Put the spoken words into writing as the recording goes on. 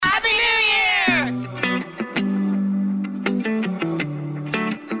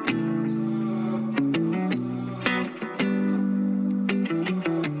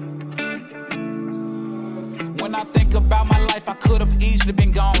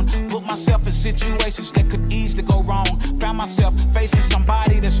alone. Put myself in situations that could easily go wrong. Found myself facing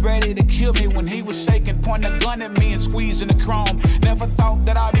somebody that's ready to kill me when he was shaking, pointing a gun at me and squeezing the chrome. Never thought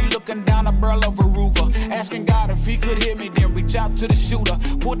that I'd be looking down a barrel of a Ruger, asking God if he could hear me, then reach out to the shooter.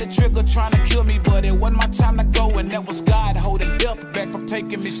 Pulled the trigger trying to kill me, but it wasn't my time to go, and that was God holding death back from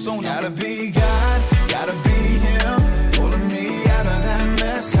taking me sooner. Gotta be God, gotta be Him, pulling me out of that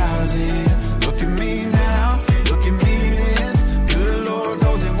mess I was in. Look at me now, look at me then. Good Lord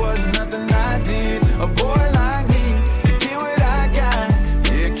knows it wasn't nothing I did. A boy like me to get what I got.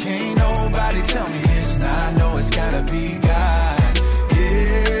 Yeah, can't nobody tell me it's not. No, it's gotta be God.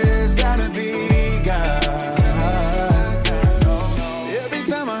 Yeah, it's gotta be God. Every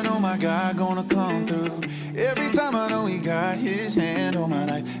time I know my God gonna come through. Every time I know He got His hand on my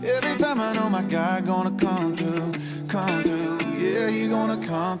life. Every time I know my God gonna come through, come through. Yeah, He gonna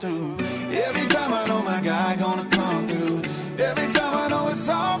come through. Every time I know my God gonna come through. Every time I know it's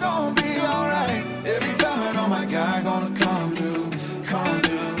all gonna be alright. Every time I know my God gonna come through, come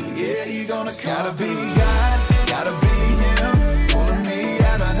through. Yeah, He gonna come. Gotta be God, gotta be Him, pulling me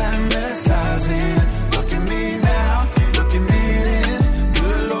out of that mess I was in. Look at me now, look at me then.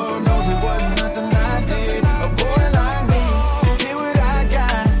 Good Lord knows it wasn't nothing I did. A boy like me to get what I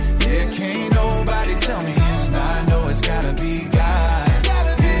got. Yeah, can't nobody tell me it's not. No, it's gotta be God.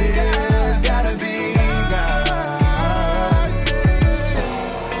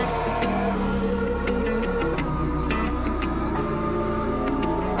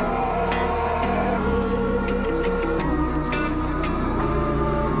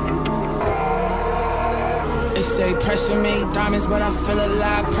 They say pressure make diamonds, but I feel a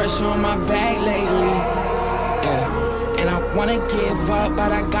lot of pressure on my back lately. Yeah, and I wanna give up,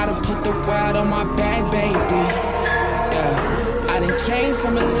 but I gotta put the world on my back, baby. Yeah, I done came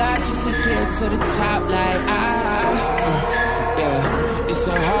from a lot just to get to the top, like yeah, it's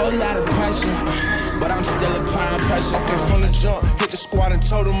a whole lot of pressure, but I'm still applying pressure. Okay, from the jump, hit the squad and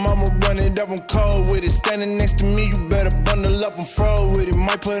told them I'ma run it up, I'm cold with it. Standing next to me, you better bundle up, I'm froze with it.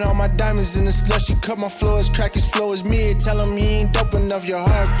 Might put all my diamonds in the slushy, cut my floors, crack his flow is mid. Tell him he ain't dope enough, your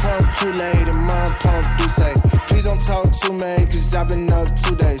heart pump Kool-Aid and mine pump Douce. Please don't talk to me, cause I've been up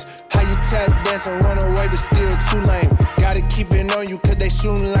 2 days. How you tap dance and run away but still too lame? Gotta keep it on you cause they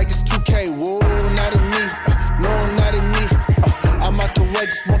shooting like it's 2K. Whoa, not in me, no, not in me. I'm out the way,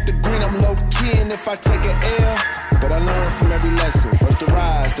 just want the green, I'm low-key, and if I take an L, but I learn from every lesson. First the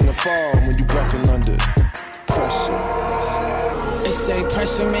rise, then the fall, when you buckle under pressure. They say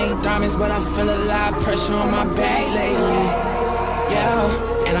pressure make diamonds, but I feel a lot of pressure on my back lately.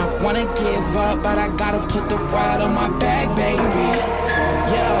 Yeah, and I wanna give up, but I gotta put the world on my back, baby.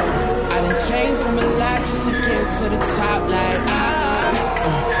 Yeah, I done came from a lot just to get to the top, like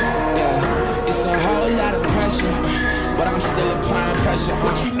yeah, it's a whole lot of pressure, but I'm still applying pressure.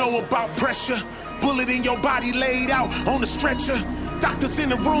 What you know about pressure? Bullet in your body laid out on the stretcher. Doctors in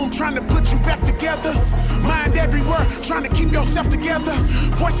the room trying to put you back together. Mind everywhere, trying to keep yourself together.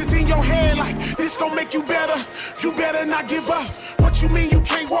 Voices in your head like, this gon' make you better. You better not give up. What you mean you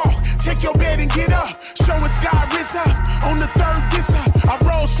can't walk? Take your bed and get up. Show us God risen up. On the third disser, I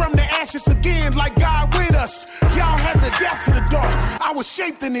rose from the ashes again like God with us. Y'all had to adapt to the dark. I was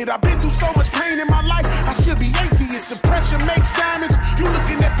shaped in it. I've been through so much pain in my life. I should be atheist. If pressure makes diamonds, you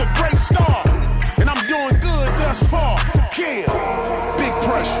looking at the great star. And I'm doing good thus far. Yeah, big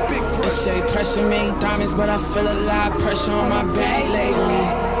pressure, big pressure. They say pressure make diamonds, but I feel a lot of pressure on my back lately.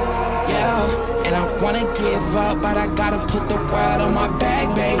 Yeah, and I wanna give up, but I gotta put the world on my back,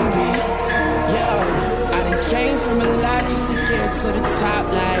 baby. Yeah, I done came from a lot just to get to the top,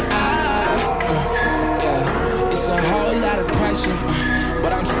 like yeah, it's a whole lot of pressure,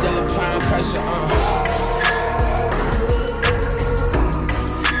 but I'm still applying pressure.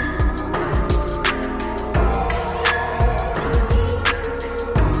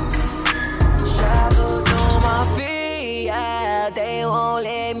 They won't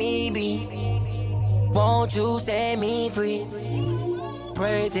let me be. Won't you set me free?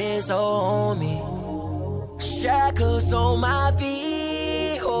 Pray this on me. Shackles on my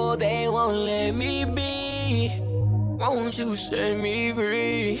feet. Oh, they won't let me be. Won't you set me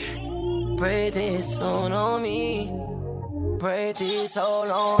free? Pray this on me. Pray this on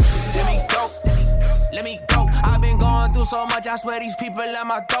me. Let me go. Let me go. I've been going through so much, I swear these people let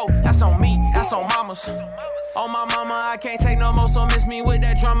my throat. That's on me, that's on mamas. On my mama, I can't take no more, so miss me with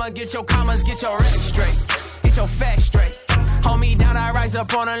that drama. Get your commas, get your rap straight. Get your facts straight. Hold me down, I rise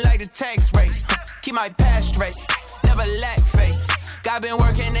up on them like the tax rate. Keep my past straight, never lack faith. God been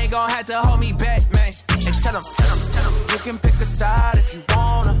working, they gon' have to hold me back, man. And tell them. You can pick a side if you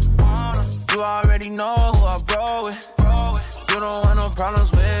wanna. You already know who I roll with. You don't want no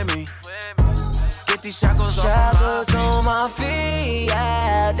problems with with me. Get these shackles on my feet,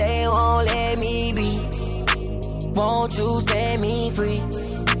 yeah, they won't let me be. Won't you set me free?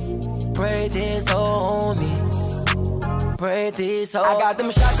 Pray this on me. Pray this on. I got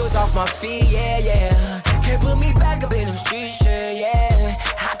them shackles off my feet, yeah, yeah. Can't put me back up in them streets, yeah.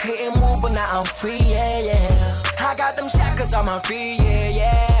 I couldn't move, but now I'm free, yeah. I got them shackles off my feet,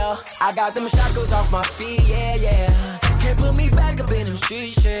 yeah. I got them shackles off my feet, yeah. Can't put me back up in them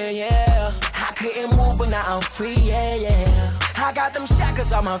streets, yeah. I couldn't move, but now I'm free, yeah. I got them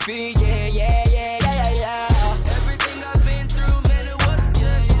shackles on my feet, yeah. Everything I've been through, man, it was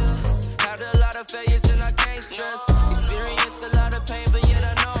just. Had a lot of failures and I can't stress. Experienced a lot of pain, but yet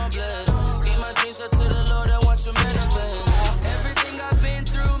I know I'm blessed. Gave my dreams up to the Lord and watch Him manifest. Everything I've been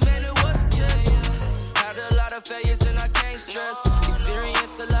through, man, it was just. Had a lot of failures and I can't stress.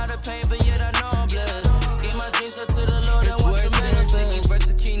 Experienced a lot of pain, but yet I know I'm blessed. Gave my dreams up to the Lord and watch Him manifest. First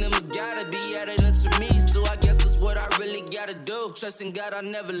the kingdom, it gotta be added unto me. So I guess that's what I really gotta do. Trusting God, I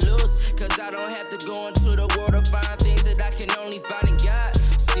never lose. Cause I don't have to go into the world to find things that I can only find in God.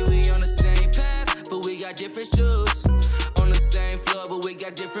 See, we on the same path, but we got different shoes. On the same floor, but we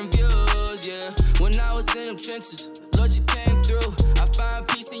got different views, yeah. When I was in them trenches, Lord, you came through. I find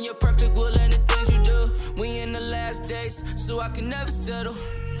peace in your perfect will and the things you do. We in the last days, so I can never settle.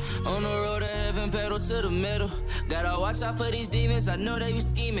 On the road to heaven, pedal to the middle. Gotta watch out for these demons, I know they be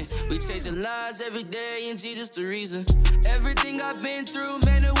scheming. We chasing lies every day, and Jesus the reason. Everything I've been through,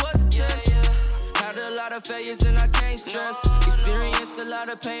 man, it was a test. Had a lot of failures and I can't stress. Experienced a lot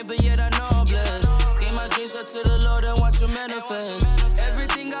of pain, but yet I know I'm blessed. Gave my dreams up to the Lord and watch Him manifest.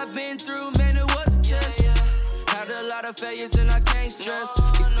 Everything I've been through, man, it was a test. Had a lot of failures and I can't stress.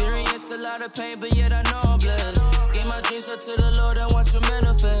 Experienced a lot of pain, but yet I know I'm blessed. Gave my dreams up to the Lord and watch Him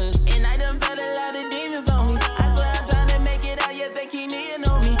manifest. And I done felt a lot of demons on me. I swear I'm trying to make it out, yet they keep needing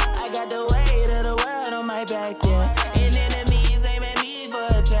on me. I got the weight of the world on my back, yeah. And enemies aim at me for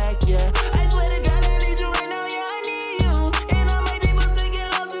attack, yeah. I swear to God, I need you right now, yeah, I need you. And all my people taking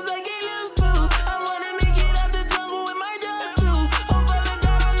losses I get used to. I wanna make it out the jungle with my dog too. Oh, Father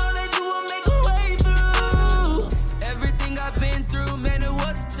God, I know that you will make a way through. Everything I've been through, man, it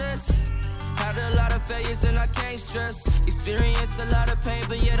was a test. Had a lot of failures and I can't stress. Experienced a lot of pain,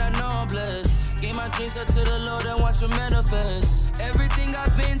 but yet I know I'm blessed. Gave my dreams up to the Lord and watch Him manifest. Everything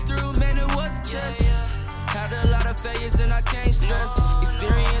I've been through, man, it was a test. Had a lot of failures and I can't stress.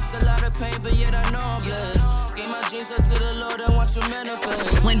 Experienced a lot of pain, but yet I know I'm blessed. Gave my dreams up to the Lord and watch Him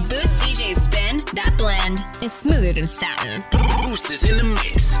manifest. When Boost DJs spin, that blend is smoother than satin. Boost is in the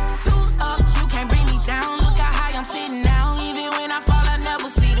mix. Two up, you can't bring me down. Look how high I'm sitting now. Even when I fall, I never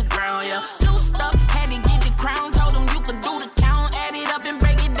see the ground, yeah. New stuff, had to get the crown. Told them you could do the count. Add it up and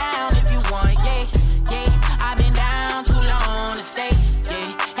break it down if you want, yeah. I've been down too long to stay,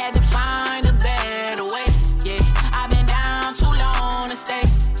 yeah. Had to find a better way, yeah. I've been down too long to stay,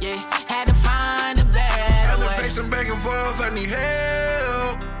 yeah. Had to find a better way. I've been pacing back and forth, I need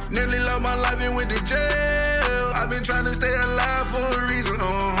help. Nearly lost my life and went to jail. I've been trying to stay alive for a reason,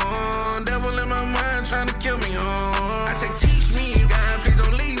 Devil in my mind trying to kill me, I say teach me, God, please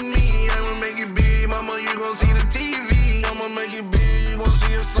don't leave me. I'ma make it big, mama, you gon' see the TV. I'ma make it big, you gon'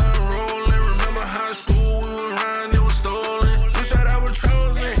 see a sun rolling. Remember high school, we was around, it was stolen. You said I was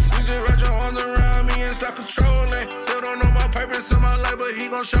chosen, you just wrap your arms around me and start controlling. Still don't know my purpose in my life, but He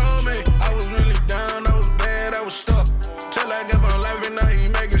gon' show me. I was really down, I was bad, I was stuck. Till I get my life and now He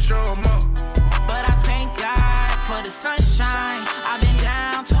making sure I'm up. But I thank God for the sunshine. I've been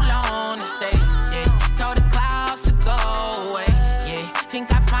down too long to stay, yeah. Told the clouds to go away, yeah.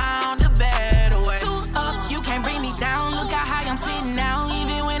 Think I found a better way. Two up, you can't bring me down. Look how high I'm sitting now.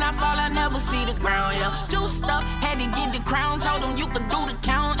 Even when I fall, I never see the ground, yeah. Juiced up, had to get the crown. Told them you could do the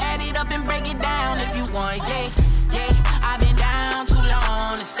count. Add it up and break it down if you want, yeah. I've been down too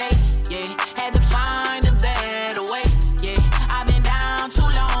long to stay, yeah. Had to find a better way, yeah. I've been down too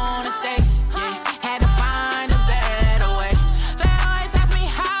long to stay, yeah. Had to find a better way. They always ask me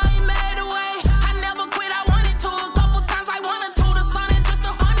how He made a way. I never quit, I wanted to. A couple times I wanted to. The sun is just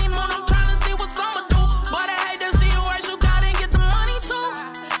a honeymoon. I'm trying to see what summer do. But I hate to see you worship God and get the money too.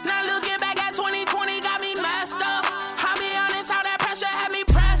 Now looking back at 2020 got me messed up. I'll be honest, how that pressure had me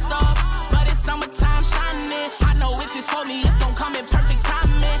pressed up. But it's summertime shining. I know if it's for me, it's gon' come in perfect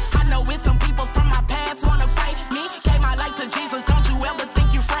timing. I know it's some people from my past wanna fight me. Gave my life to Jesus, don't you ever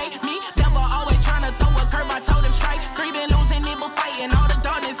think you afraid me? Devil always trying to throw a curve, I told him straight. 3 been losing it, but fighting. All the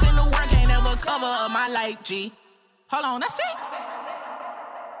darkness in the world can't ever cover up my light, G. Hold on, that's it.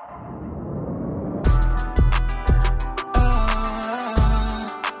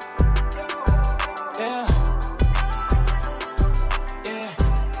 Yeah.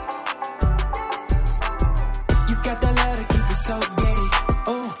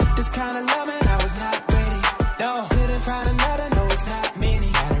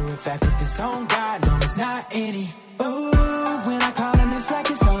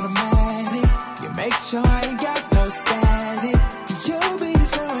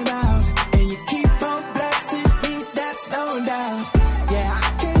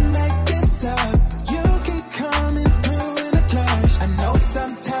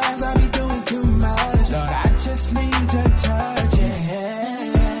 Sometimes I be doing too much. Lord, I just need your touch,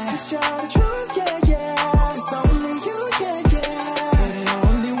 yeah. 'Cause you're the truth, yeah, yeah. It's only you, yeah, yeah. You're the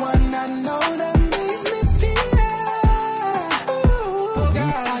only one I know that makes me feel. Ooh,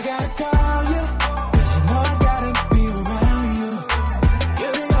 God, I gotta call you. 'Cause you know I gotta be around you.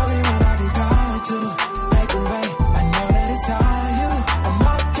 You're the only one I can call to. Make a way, I know that it's all you. I'm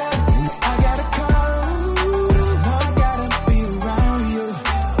okay, I gotta call you. 'Cause you know I gotta be around you.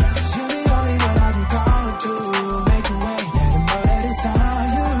 'Cause you're the only one I can call to. Make a way, yeah, I know that it's all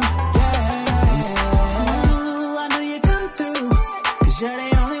you. Yeah. Ooh, I know you come through. 'Cause you're the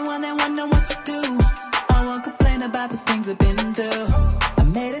only one that wonder what to do. I won't complain about the things I've been through. I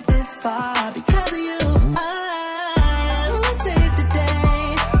made it this far because of you. Who saved the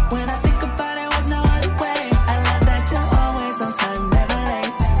day? When I think about it, was no other way. I love that you're always on time, never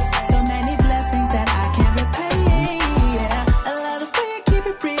late. So many blessings that I can't repay. Yeah, I love the way you keep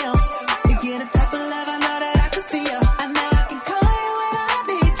it real. You get a type of love I know that I can feel. I know I can call you when I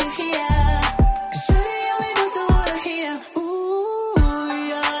need you here. 'Cause you're the only person I wanna hear. Ooh,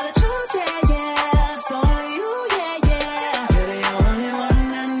 you're the truth, yeah, yeah. It's only you, yeah, yeah. You're the only one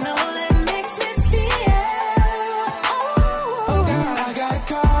I know that makes me feel. Oh God, I gotta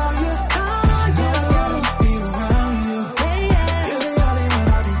call you. 'Cause you know I gotta be around you. You're the only one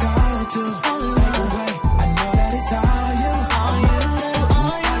I can call to. Make a way, I know that it's all you.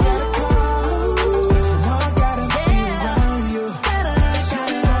 I gotta call you. 'Cause you know I gotta be around you. You're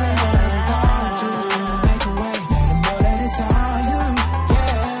the only one I can call to. Make a way, I know that it's all you.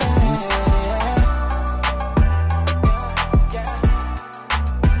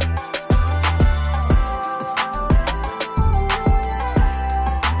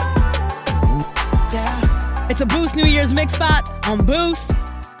 It's a Boost New Year's mix spot on Boost.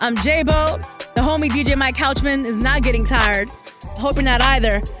 I'm J-Bo. The homie DJ Mike Couchman is not getting tired. Hope you're not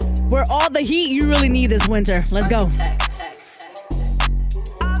either. We're all the heat you really need this winter. Let's go.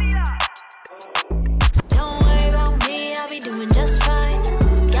 Don't worry about me, I'll be doing just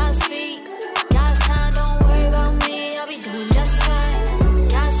fine. Got street, got time, don't worry about me, I'll be doing just fine.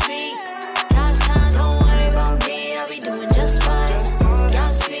 Got street, got time, don't worry about me, I'll be doing just fine.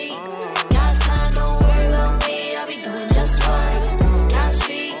 Got street, got time, don't worry about me, I'll be doing just fine. Got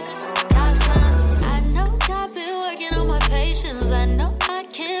street, got time. I know I've been working on my patience, I know I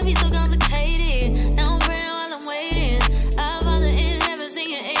can't be so complicated. Now I'm praying while I'm waiting. Our Father in heaven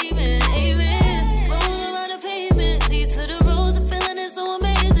singing amen, amen. Rules around the pavement, see to the rules, the feeling is so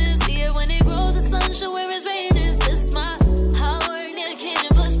amazing. See it when it grows, the sun show where it's raining. This my hard work, dedication,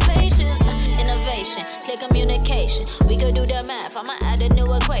 plus patience. Innovation, clear communication. We could do the math, I'ma add a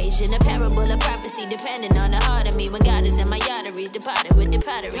new equation. A parable of prophecy, depending on the heart of me. When God is in my arteries, departed with the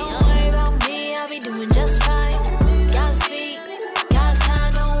pottery. Don't worry about me, I'll be doing just fine. Got street, got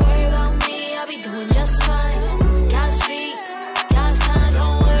time, don't worry about me, I'll be doing just fine. Got street, got time,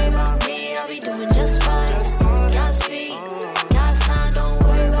 don't worry about me, I'll be doing just fine. Got street, got time, don't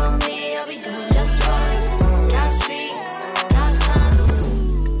worry about me, I'll be doing just fine. Got street, got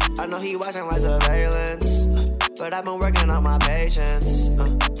time. I know he watching like surveillance, but I've been working on my patience.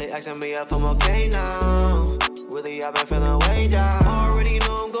 They asking me if I'm okay now. Really, I've been feeling way down. Already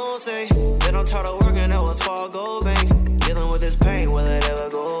know I'm gon' say that I'm tired of working, that was fall gold bank. Dealing with this pain, will it ever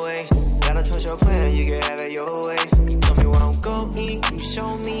go away? Gotta trust your plan, you can have it your way. You tell me where I'm going, you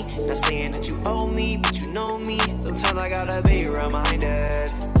show me. Not saying that you owe me, but you know me. Sometimes I gotta be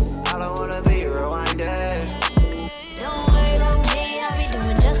reminded. I don't wanna be rewinded. Don't worry about me, I'll be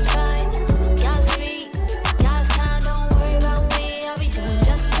doing just fine. Got street, got time, don't worry about me, I'll be doing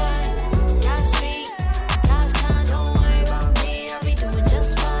just fine. Got street, got time, don't worry about me, I'll be doing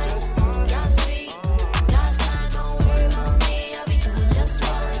just fine. Got street, got time, don't worry about me, I'll be doing just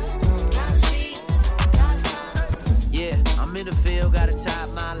fine. Got street, got time. Yeah, I'm in the field, gotta tie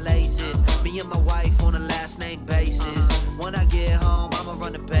my laces. Me and my wife on a last name basis. When I get home, I'ma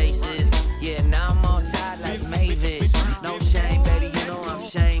run the bases. Yeah, now I'm all tied like Mavis. No shame, baby, you know I'm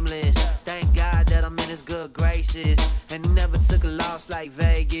shameless. Thank God that I'm in his good graces. And he never took a loss like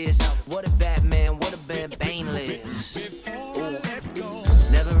Vegas. What a Batman, what a been Bainless.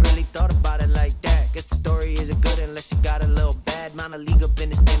 Never really thought about it like that. Guess the story isn't good unless you got a little bad. Mind a league up in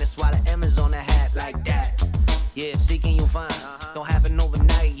this thing, that's why the M's on the hat like that. Yeah, seeking you find. Don't happen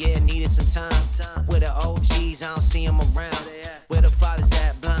overnight, yeah, needed some time. With the OGs, I don't see them around. Where the fathers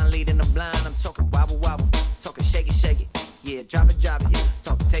at, blind leading the blind. I'm talking wobble wobble, talking shake it, shake it. Yeah, drop it,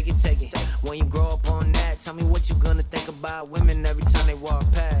 talking take it, take it. When you grow up on that, tell me what you gonna think about women every time they walk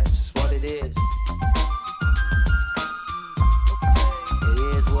past. It's what it is. It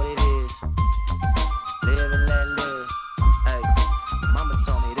is what it is. Live and let live. Hey, mama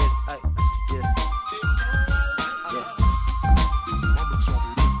told me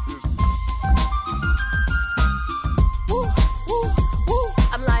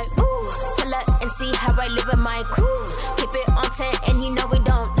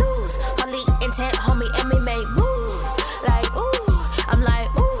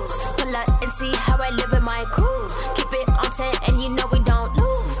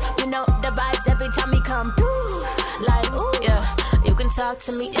talk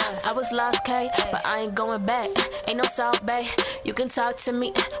to me. I was lost, K, but I ain't going back. Ain't no South Bay. You can talk to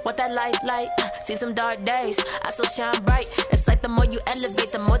me. What that light like? See some dark days. I still shine bright. It's like the more you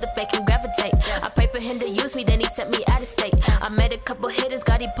elevate, the more the fake can gravitate. I pray for him to use me, then he sent me out of state. I met a couple hitters,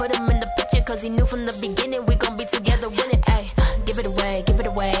 God, he put him in the picture, cause he knew from the beginning we gon' be together winning. Ayy, give it away, give it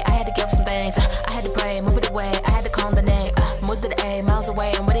away. I had to give up some things. I had to pray, move it away. I had to call the name. Move to the A, miles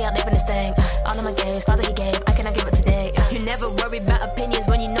away. I'm really out living this thing. All of my gaze, Father he gave. I cannot give it today. You never worry about opinions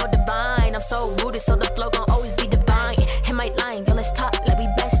when you know divine. I'm so rooted, so the flow gon' always be divine. Him might lying, yo, let's talk like we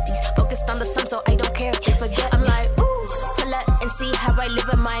besties. Focused on the sun, so I don't care if you forget. I'm like, ooh, pull up and see how I live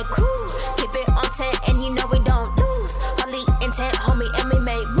with my crew. Keep it on 10 and you know we don't lose. Holy intent, homie, and we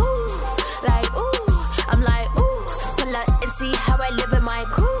make moves. Like, ooh, I'm like, ooh, pull up and see how I live with my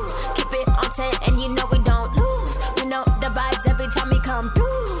crew. Keep it on 10 and you know we don't lose. We know the vibes every time we come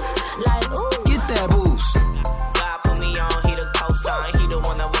through. Like, ooh, get that boost. God put me on, he the cosign. He the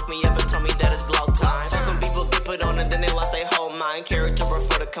one that woke me up and told me that it's blow time. So some people get put on and then they lost their whole mind. Character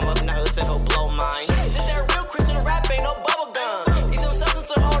prefer to come up now, said he'll blow mine. This that real Christian rap, ain't no bubble gum. These some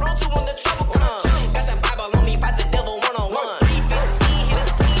substance to hold on to when the trouble comes. Got that Bible on me, fight the devil one-on-one. 315, hit his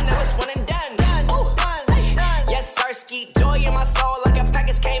clean, now it's one and done. Done. Yes, sir, ski joy in my soul like a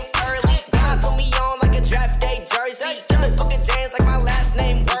package came early. God put me on like a draft day jersey. Book of James like my last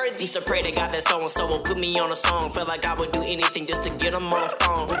name worthy. Used to pray to God that so-and-so will put me on a song. Felt like I would do anything just to get him on the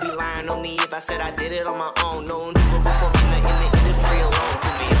phone. Who'd be lying on me if I said I did it on my own? No one who before me in the industry alone.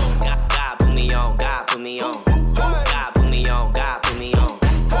 Put me on. God put me on. God put me on. God put me on. God put me on.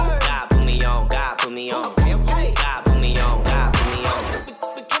 God put me on. God put me on. God put me on. God put me on.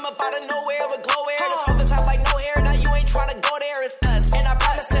 We came up out of nowhere with glow air. That's off the top like no hair. Now you ain't trying to go there. It's us. And I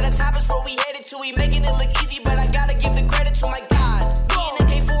promise that the top is where we headed to. We making it look easy, but I gotta give the credit to my God. Me and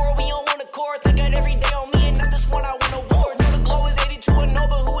AK4, we on one accord. Thank God every day on me and not this one I win awards. Know the glow is 82 and no,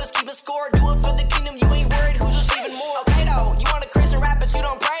 but who is keeping score? Do it for the kingdom, you ain't worried who's receiving more. Okay though, you want a Christian rap, but you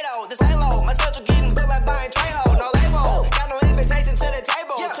don't pray though. This lay low, my schedule getting built like buying Trejo. No label, got no invitation to the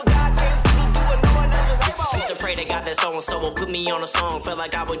table. So God came through to do what no one else was able. Used to pray to God that so-and-so will put me on a song. Felt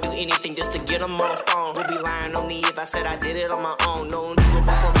like I would do anything just to get him on the phone. Who'd be lying on me if I said I did it on my own? No one who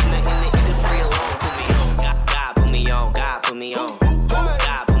before me in the industry alone. Put me on. God put me on. God put me on.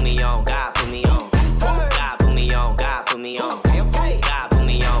 God put me on. God put me on. God put me on. God put me on. God put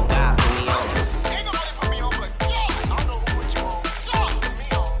me on. God put me on.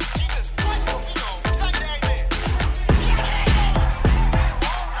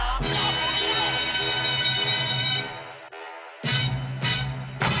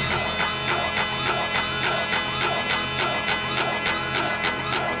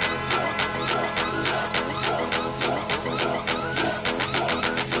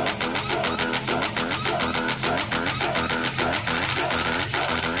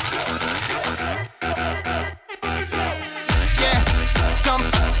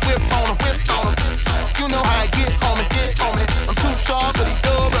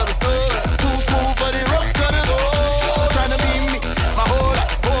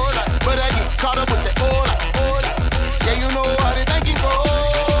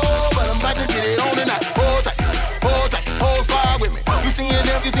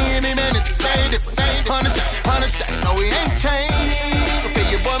 No, we ain't changed. Okay,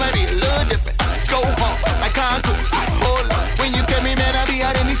 your boy might be a little different. Go home like concrete. Hold up. When you get me, man, I be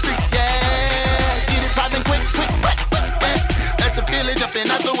out in these streets. Yeah, get it poppin' quick. Let the feeling jump in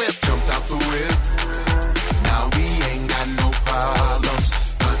out the whip. Jumped out the whip. Now we ain't got no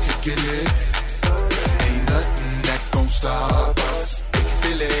problems. But to get it, ain't nothing that gon' stop us. They can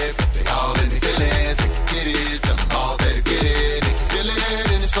feel it. They all in the feelings. They can get it. Tell them all better get it. They can feel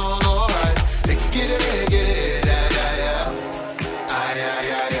it and it's all alright. They can get it.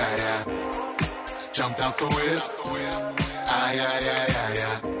 Jumped out the whip,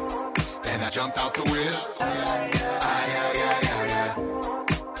 and I jumped out the whip,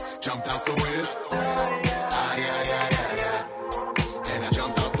 jumped out the whip, and I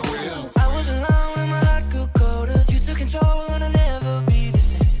jumped out the whip. I was alone and my heart grew colder. You took control and I'll never be the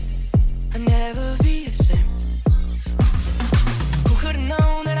same. I'll never be the same. Who could've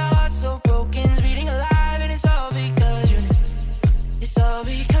known that our hearts so broken, beating alive, and it's all because your name. It's all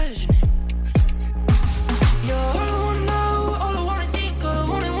because your name. You're all I wanna know, all I wanna think of,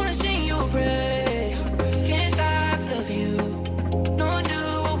 only wanna sing your praise. Can't stop loving you, nor do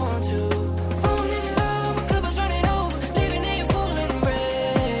I want to. Falling in love, my cup is running over, living in your full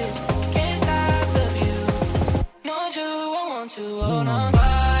embrace. Can't stop loving you, nor do I want to. Oh,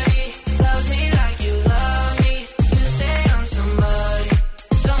 nobody loves me like you love me. You say I'm somebody,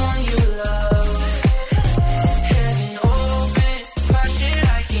 someone you love. Heaven open, crush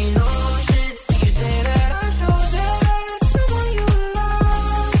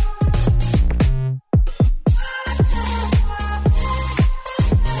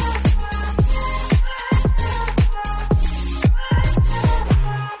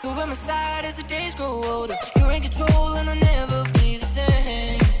bright as the days grow older. You're in control and I'll never be the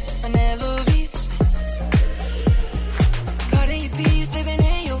same. I'll never be the same. Guarding your peace, living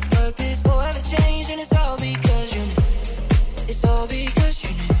in your purpose. Forever change and it's all because you knew. It's all because you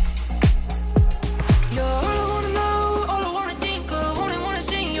knew. You're all I wanna know, all I wanna think of. Only wanna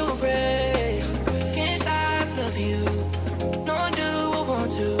sing your praise. Can't stop loving you. No, I do, I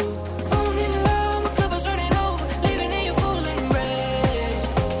want to. Falling in love, my cup is running over. Living in your full embrace.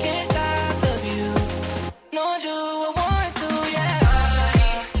 Can't stop loving you. No, I do, I want to, yeah.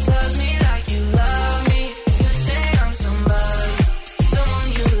 Nobody loves me like you love me. You say I'm somebody,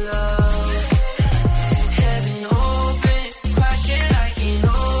 someone you love. Heaven open, crashing like an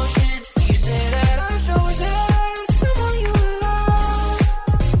ocean. You say that I'm so sad, someone you love.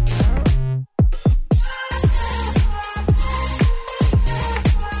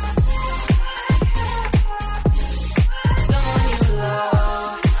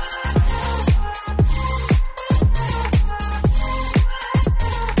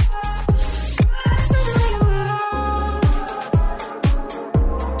 Someone you love.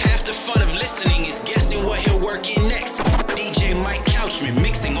 Half the fun of listening is guessing what he'll work in next. DJ Mike Couchman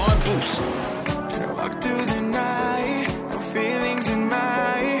mixing on Boost. Walk through the night, no feelings in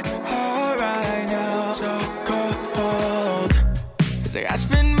my heart right now. So cold. It's like I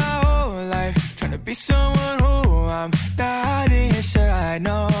spend my whole life trying to be someone who I'm not inside.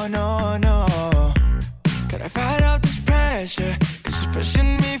 No, no, no. Gotta fight out this pressure, cause it's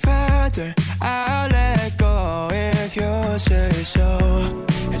pushing me further. I'll let go if you say so.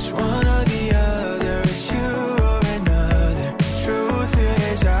 It's one or the other, it's you or another. Truth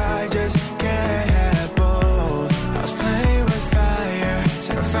is I just can't have both. I was playing with fire,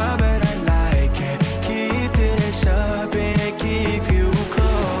 said I found but I like it. Keep this up and keep you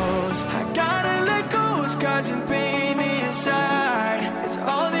close. I gotta let go, it's causing pain inside. It's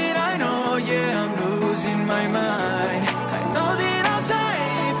all that I know, yeah, I'm losing my mind. I know that I'll die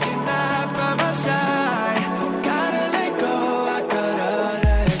if you're not by my side. I gotta let go, I gotta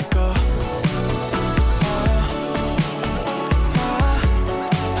let go.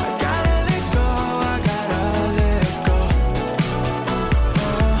 I gotta let go, I gotta let go.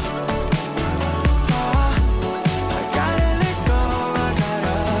 I gotta let go, I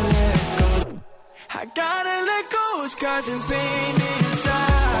gotta let go. I gotta let go, it's causing pain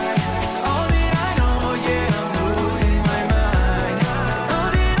inside. It's all that I know, yeah, I'm losing my mind. I know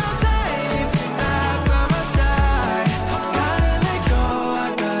that I'll die if you're not by my side. I gotta let go, I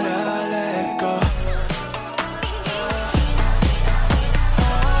gotta let go.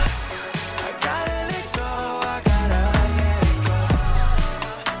 I gotta let go, I gotta let go.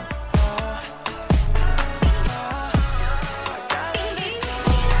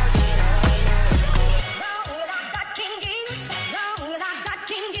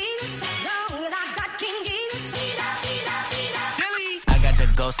 I got the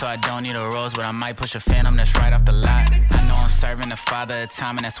ghost, so I don't need a rose, but I might push a phantom that's right off the lot. I know I'm serving the father of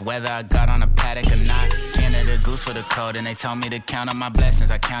time, and that's whether I got on a paddock or not. Canada Goose for the code, and they told me to count up my blessings.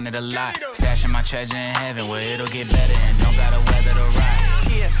 I counted a lot, stashing my treasure in heaven where it'll get better and don't gotta weather the ride.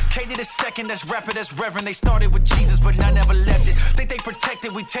 Yeah, Katie the second, that's rapper, that's reverend. They started with Jesus, but I never left it. Think they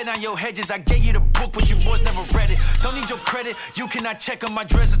protected, we tear down your hedges. I gave you the book, but you boys never read it. Don't need your credit, you cannot check on my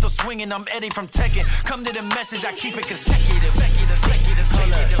dress is still swinging. I'm Eddie from Tekken. Come to the message, I keep it consecutive.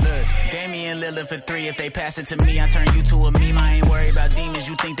 Hold up, look, Damian Lillard for 3. If they pass it to me, I turn you to a meme. I ain't worried about demons.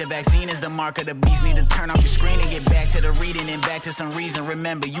 You think the vaccine is the mark of the beast? Need to turn off your screen and get back to the reading and back to some reason.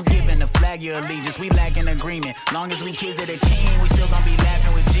 Remember, you giving the flag your allegiance. We lack an agreement. Long as we kids of the king, we still gonna be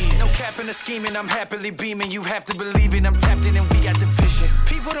laughing with Jesus. No cap in the scheming, I'm happily beaming. You have to believe it, I'm tapped in and we got the vision.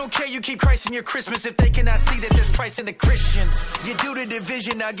 People don't care, you keep Christ in your Christmas if they cannot see that there's Christ in the Christian. You do the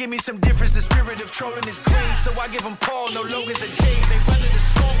division, now give me some difference. The spirit of trolling is great, so I give them Paul, no Logans or James. They weather the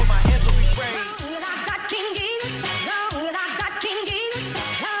storm, but my hands will be raised. Long as I got King Jesus, long as I got King Jesus,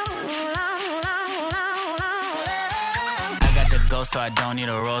 I got the ghost, so I don't need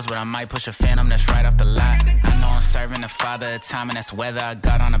a rose, but I might push a phantom that's right off the lot. I know I'm serving the father of time, and that's whether I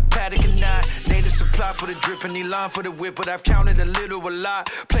got on a Paddock or not, native supply for the drip and Elon for the whip, but I've counted a little, a lot.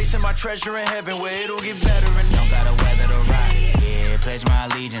 Placing my treasure in heaven where it'll get better and don't gotta weather the ride. Yeah, pledge my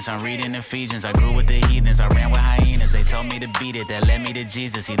allegiance, I'm reading Ephesians. I grew with the heathens, I ran with hyenas. They told me to beat it, that led me to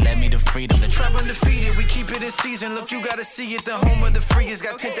Jesus. He led me to freedom. The trap undefeated, we keep it in season. Look, you gotta see it, the home of the free. It's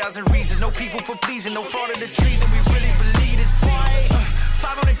got 10,000 reasons, no people for pleasing, no fraud of the treason. We really believe this boy.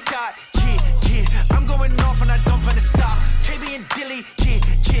 5 on the dot, yeah. I'm going off and I don't plan to stop. KB and Dilly,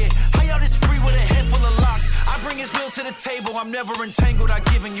 yeah. How y'all this free with a head full of locks? I bring his will to the table, I'm never entangled. I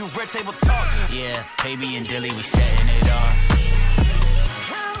giving you red table talk. Yeah, KB and Dilly, we setting it off.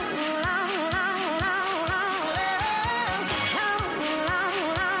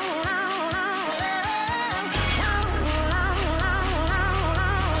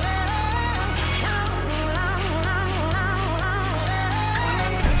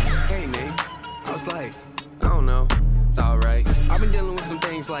 how's life? I don't know. It's alright. I've been dealing with some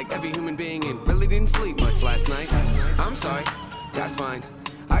things like every human being and really didn't sleep much last night. I'm sorry. That's fine.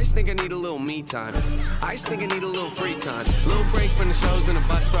 I just think I need a little me time. I just think I need a little free time. A little break from the shows and the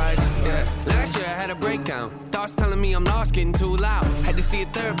bus rides. Yeah. Last year I had a breakdown. Thoughts telling me I'm lost, getting too loud. Had to see a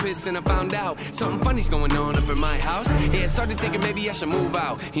therapist and I found out something funny's going on up in my house. Yeah, started thinking maybe I should move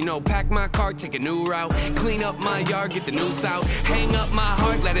out. You know, pack my car, take a new route. Clean up my yard, get the noose out. Hang up my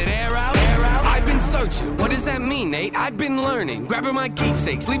heart, let it air out. I've been searching. What does that mean, Nate? I've been learning. Grabbing my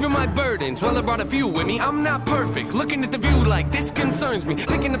keepsakes, leaving my burdens. Well, I brought a few with me. I'm not perfect. Looking at the view like this concerns me.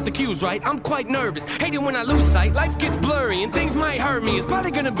 Picking up the cues right, I'm quite nervous. Hate it when I lose sight, life gets blurry and things might hurt me. It's probably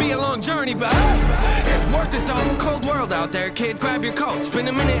gonna be a long journey, but it's worth it though. Cold world out there, kids, grab your coats. Been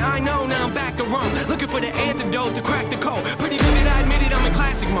a minute, I know, now I'm back to Rome. Looking for the antidote to crack the code. Pretty vivid, I admit it, I'm in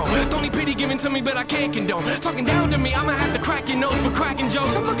classic mode. Don't need pity given to me, but I can't condone. Talking down to me, I'ma have to crack your nose for cracking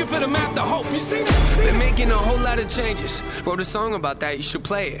jokes. I'm looking for the map, the hope, you see me? Been making a whole lot of changes. Wrote a song about that, you should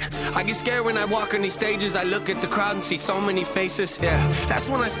play it. I get scared when I walk on these stages. I look at the crowd and see so many faces. Yeah, that's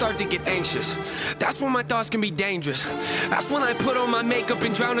when I start to get anxious. That's when my thoughts can be dangerous. That's when I put on my makeup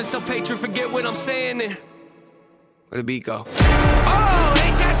and drown in self-hatred. Forget what I'm saying and where the beat go? Oh,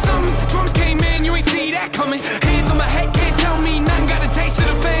 ain't that something? Drums came in, you ain't see that coming. Hands on my head, can't tell me nothing. Got a taste of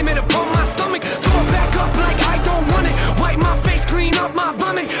the fame, it upon my stomach. Throw it back up like I don't want it. Wipe my face, clean up my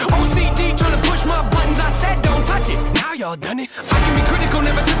vomit. OCD trying to push my buttons. I said don't touch it. Now y'all done it. I can be critical,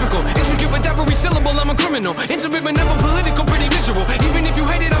 never typical. Intricate with every syllable, I'm a criminal. Intimate but never political, pretty visual. Even if you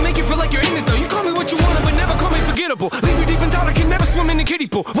hate it, I'll make you feel like you're in it though. You call me what you want, but never call me forgettable. Leave you deep in thought, I can never swim in the kiddie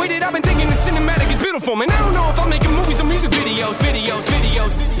pool. Waited, I've been thinking the cinematic is beautiful, man. I don't know if I'm making movies or music videos.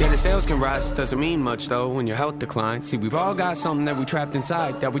 Yeah, the sales can rise, doesn't mean much though when your health declines. See, we've all got something that we trapped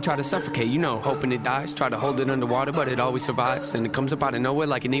inside that we try to suffocate, you know, hoping it dies. Try to hold it underwater, but it always survives. And it comes up out of nowhere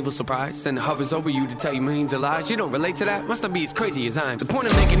like an evil surprise. Then it hovers over you to tell you millions of lies. You don't relate to that? Must not be as crazy as I am. The point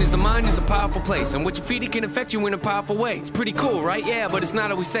I'm making is the mind is a powerful place, and what you feed it can affect you in a powerful way. It's pretty cool, right? Yeah, but it's not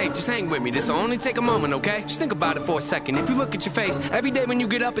always safe. Just hang with me, this'll only take a moment, okay? Just think about it for a second. If you look at your face every day when you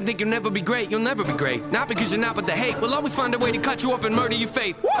get up and think you'll never be great, you'll never be great. Not because you're not, but the hate will always find a way to cut you up and murder your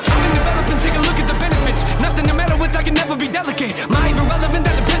faith. I've been developing, take a look at the benefits. Nothing to meddle with, I can never be delicate. Mind irrelevant,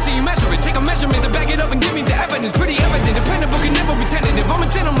 that depends how you measure it. Take a measurement to back it up and give me the evidence. Pretty evident, dependable, can never be tentative. I'm a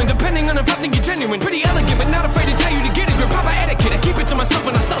gentleman, depending on if I think you're genuine. Pretty elegant, but not afraid to tell you to get it. Grip proper etiquette, I keep it to myself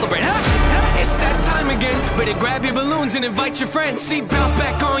when I celebrate. It's that time again, better grab your balloons and invite your friends. Seat belts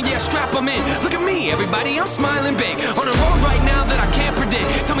back on, yeah, strap them in. Look at me, everybody, I'm smiling big. On a road right now that I can't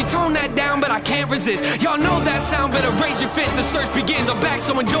predict. Tell me tone that down, but I can't resist. Y'all know that sound, better raise your fist. The search begins, I'm back,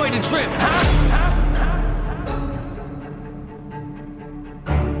 so enjoy the trip, huh?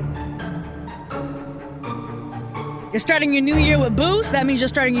 You're starting your new year with Boost. That means you're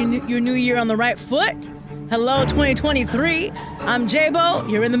starting your new year on the right foot. Hello, 2023. I'm J-Bo.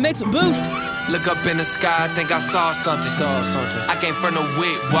 You're in the mix with Boost. Look up in the sky, I think I saw something. I came from the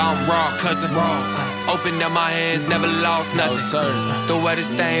whip while I'm raw, cousin. Opened up my hands, never lost nothing. The way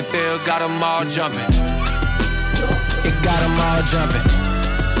this thing feel, got them all jumping. It got them all jumping.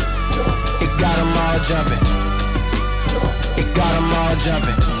 It got them all jumping. It got them all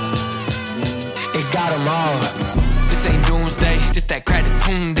jumping. It got them all. This ain't doomsday, just that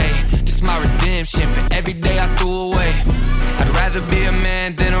Gratitude day. This my redemption for every day I threw away. I'd rather be a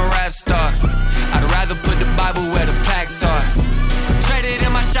man than a rap star. I'd rather put the Bible where the plaques are. Traded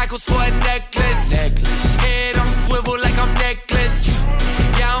in my shackles for a necklace. Head on a swivel like I'm necklace.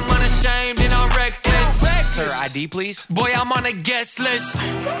 Yeah, I'm unashamed and I'm reckless. Sir, ID please. Boy, I'm on a guest list.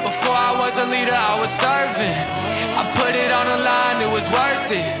 Before I was a leader, I was serving. I put it on the line, it was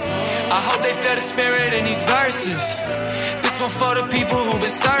worth it. I hope they feel the spirit in these verses. This one for the people who've been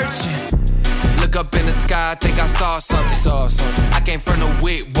searching. Look up in the sky, I think I saw something. I came from the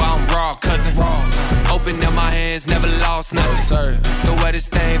whip while I'm raw, cousin. Opened up my hands, never lost nothing. The way this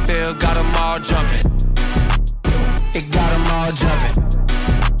thing feel, got them all jumping. It got them all jumping.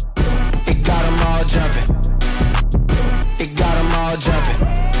 It got them all jumping. It got them all jumping.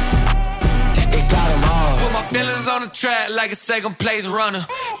 It got them all. Put my feelings on the track like a second place runner.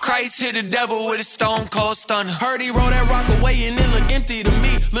 Christ hit the devil with a stone cold stunner. Heard he rolled that rock away and it looked empty to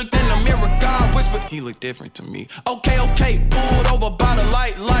me. Looked in the mirror, God whispered, he looked different to me. Okay, pulled over by the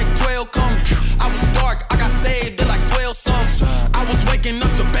light like 12 coming. I was dark, I got saved at like 12 something. I was waking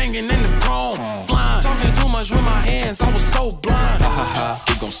up to banging in the chrome. Flying, talking too much with my hands, I was so blind.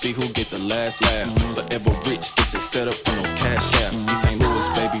 We gon' see who get the last laugh. Forever rich, this ain't set up for no cash app. East St. Louis,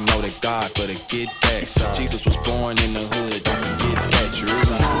 baby, know that God better get back. Jesus was born in the hood, don't forget that, you heard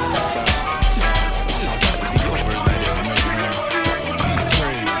me?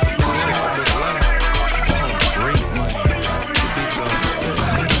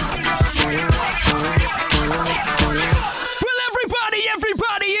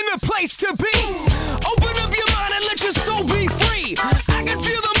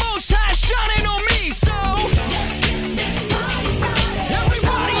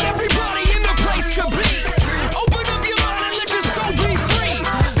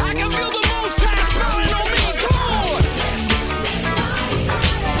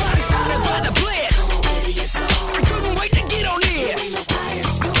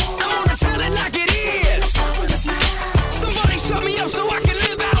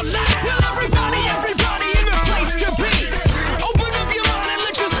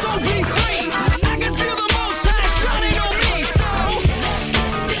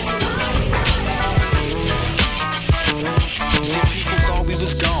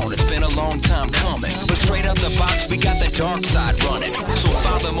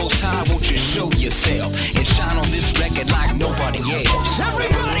 Most High, won't you show yourself and shine on this record like nobody else?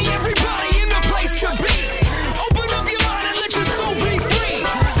 Everybody in the place to be. Open up your mind and let your soul be free.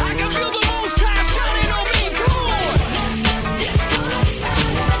 I can feel the Most High shining on me. Come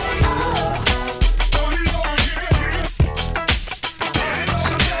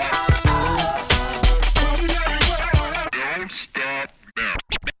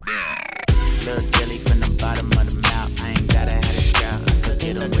Lil' Dilly from the bottom of the mouth. I ain't gotta have a scout. I still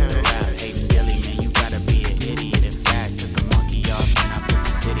get 'em with the rap. Hating Dilly, man, you gotta be an idiot. In fact, took the monkey off and I put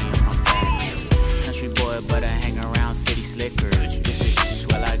the city on my back. Country boy, but I hang around city slickers. This shh,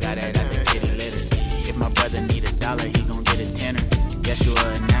 well, I got it at the kitty litter. If my brother need $1, he gon' get a tenner.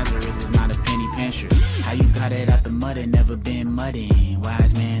 Yeshua of Nazareth is not a penny pincher. How you got it out the mud and never been mudding?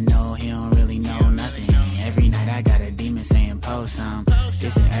 Wise man know he don't really know nothing. Every night I got a demon saying post some.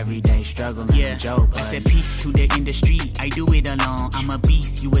 It's an everyday struggle, yeah. Joke, I said peace to the industry. I do it alone. I'm a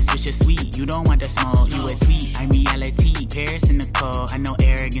beast. You a swisher sweet. You don't want the smoke. You a tweet. I'm reality. Paris in the cold. I know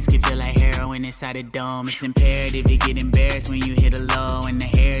arrogance can feel like heroin inside a dome. It's imperative to get embarrassed when you hit a low. And the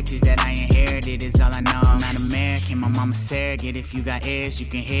heritage that I inherited is all I know. I'm not American. My mama's surrogate. If you got heirs, you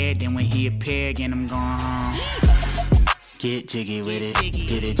can hear it. Then when he appear again, I'm going home. Get jiggy with it.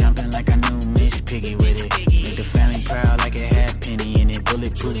 Get it jumping like I knew Miss Piggy with it. Make the family proud like it had penny in it.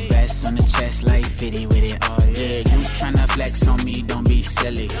 Bulletproof vest on the chest like 50 with it. Oh yeah, you tryna flex on me, don't be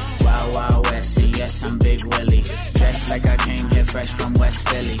silly. Wild Wild West, see yes I'm Big Willie. Dressed like I came here fresh from West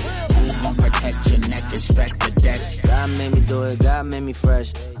Philly. Who gon' protect your neck, respect the deck? God made me do it, God made me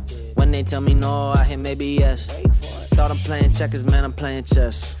fresh. When they tell me no, I hit maybe yes. Thought I'm playing checkers, man, I'm playing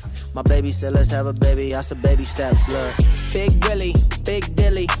chess. My baby said let's have a baby, I said baby steps, look. Big Willie, Big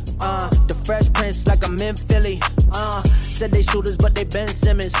Dilly, the Fresh Prince like I'm in Philly, said they shooters but they Ben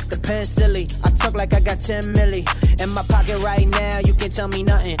Simmons, the pen silly. I talk like I got 10 milli in my pocket right now, you can't tell me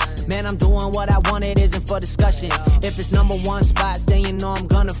nothing. Man, I'm doing what I want, it isn't for discussion. If it's #1 spots, then you know I'm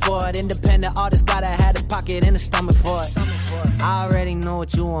gunning for it. Independent artist gotta have the pocket and the stomach for it. I already know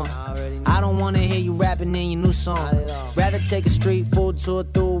what you want. I don't wanna hear you rapping in your new song. Rather take a street food tour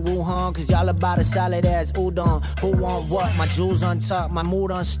through Wuhan, cause y'all about as solid as udon. Who want what? My jewels untucked, my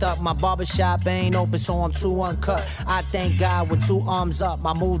mood unstuck. My barbershop ain't open, so I'm too uncut. I thank God with 2 arms up.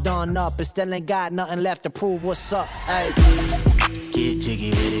 I moved on up, but still ain't got nothing left to prove what's up. Ay. Get jiggy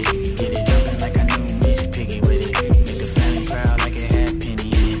with it. Get it jumping like I knew Miss Piggy with it. Make the family proud like it had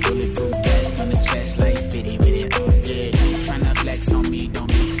penny in it. Bulletproof vest on the chest like 50 with it. Oh yeah, you tryna flex on me, don't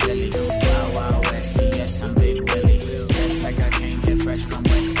be silly. Wild Wild West, see yes I'm Big Willie. Dressed like I came here fresh from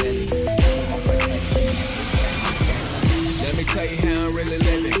West Philly. Let me tell you how I'm really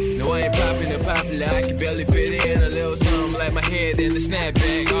living. No, I ain't popping or popular. I can barely fit in a little something like my head in the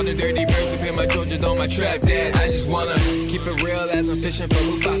snapback. All the dirty birds up in my Georgia on my trap dad. I just wanna keep it real as I'm fishing for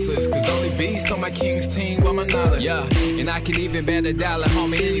Mufasas. Cause only beast on my king's team want my knowledge. Yeah, and I can even bet $1,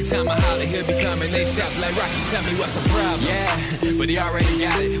 homie. Anytime I holler, he'll be coming. They sap like Rocky, tell me what's the problem. Yeah, but he already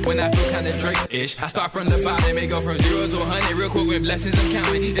got it. When I feel kinda Drake-ish, I start from the bottom and go from 0 to 100 real quick with blessings I'm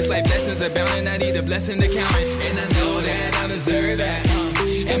counting. It's like blessings abounding, I need a blessing to count it. And I know that I deserve that.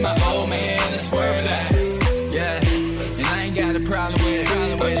 And my old man is swerve that. Yeah, and I ain't got a problem with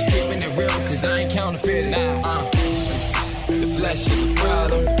it. But just keeping it real, cause I ain't counterfeiting. The flesh is the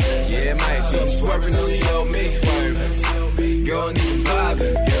problem. Yeah, might so I'm swerving on the old me. Swerving. Girl, don't even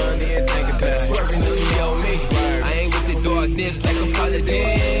bother. Girl, don't even think about it. Swerving on the old me. I ain't with the darkness like I'm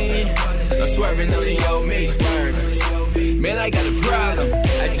Paladin. I'm swerving on the old me. Swerving. Man, I got a problem.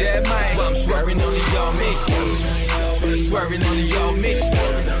 I just might. That's why I'm swerving on the old me. Swerving on the old me.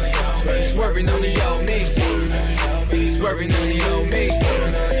 Swerving on the old me. Swerving on the old me.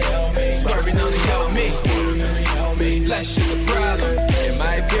 Swerving on the old me. This flesh is a problem. In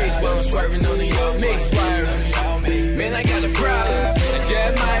my case, while I'm swerving on the old me. Swerving. Man, I got a problem. I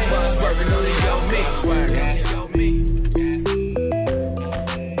just might. Swerving on the old me. Swerving.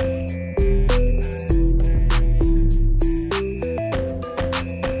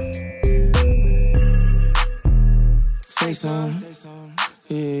 Say something.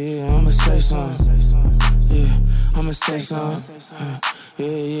 Yeah, I'ma say something. Yeah, I'ma say something.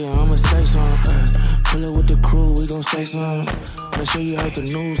 Yeah, I'ma say something. Pull it with the crew, we gon' say something. Make sure you heard the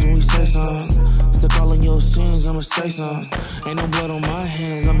news when we say something. Stick all in your sins, I'ma say something. Ain't no blood on my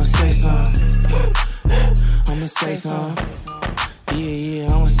hands, I'ma say something. I'ma say something.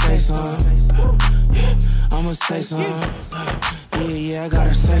 Yeah, I'ma say something. I'ma say something. Yeah, I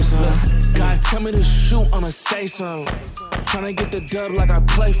gotta say something. God tell me to shoot, I'ma say something. Tryna get the dub like I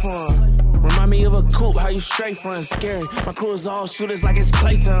play for him. Remind me of a coupe, how you straight front, scary. My crew is all shooters like it's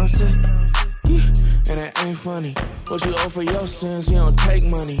Clayton. and it ain't funny. What you owe for your sins, you don't take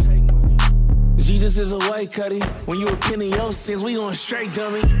money. Jesus is a way, cutty. When you repent of your sins, we going straight,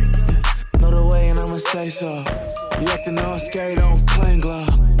 dummy. Know the way and I'ma say so. You acting all scary, don't claim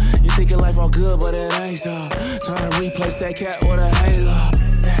glove. You think your life all good, but it ain't though. Trying to replace that cat with a halo.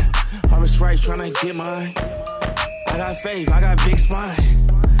 Harvest right, trying to get mine. I got faith, I got big spine.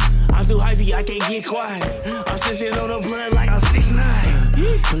 I'm too hypey, I can't get quiet. I'm stitching on the blood like I'm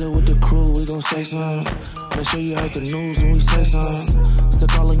 6'9". Pull it with the crew, we gon' say something. Make sure you heard the news when we say something.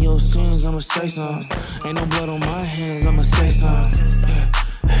 Stuck all in your sins, I'ma say something. Ain't no blood on my hands, I'ma say something.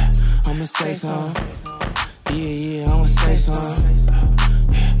 I'ma say something. Yeah, I'ma say something.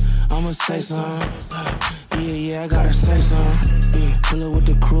 I'ma say something. Yeah, I gotta say something. Yeah, pull it with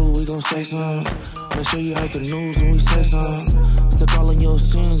the crew, we gon' say something. Make sure you heard the news when we say something. Stuck all in your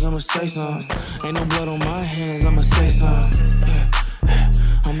sins, I'ma say something. Ain't no blood on my hands, I'ma say something. Yeah,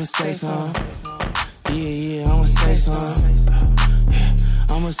 I'ma say something. Yeah, I'ma say something. Yeah,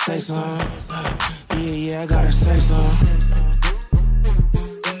 I'ma say something. Yeah, I gotta say something.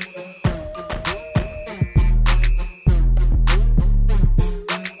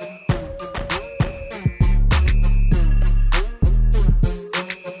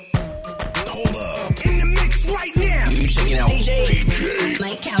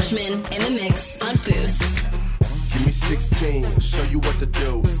 Mike Couchman in the mix on Boost. Give me 16, show you what to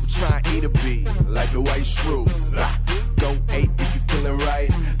do. Try and eat a beat like the white shrew. Go 8 if you feeling right.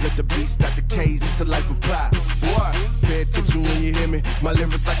 Let the beat start the cage, it's a life of pop. What? Pay attention when you hear me. My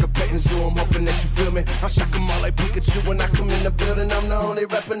lyrics like a petting zoo, I'm hoping that you feel me. I shock 'em all like Pikachu when I come in the building. I'm the only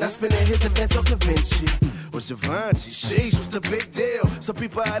rapper not spinning his events on Da Vinci. Was Givenchy, sheesh, what's the big deal? So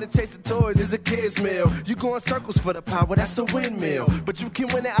people had to chase the toys as a kid's meal. You go in circles for the power, that's a windmill. But you can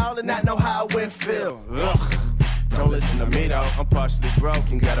win it all and not know how it would feel. Ugh. Don't listen to me though, I'm partially broke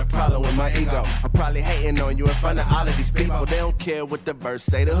and got a problem with my ego. I'm probably hating on you in front of all of these people. They don't care what the verse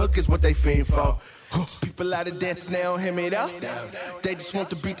say, the hook is what they fiend for. People out of dance, they don't hear me though. They just want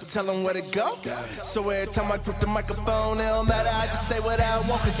the beat to tell them where to go. So every time I grip the microphone, it don't matter, I just say what I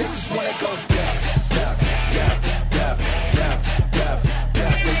want, cause they just wanna go deaf, deaf, deaf, deaf, deaf, deaf,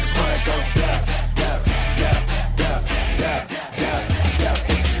 deaf. They just wanna go deaf, deaf, deaf, deaf, deaf, deaf, deaf.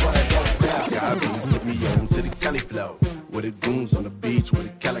 They just wanna go deaf. God, put me on to the Cali flow, with the goons on the beach with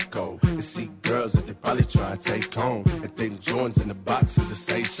the calico. And see girls that they probably try to take home, and think joints in the boxes to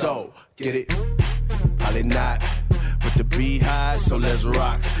say so. Get it? Probably not. But the beehive, so let's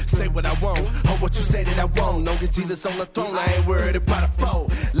rock. Say what I want, or what you say that I won't. Long as Jesus on the throne, I ain't worried about a foe.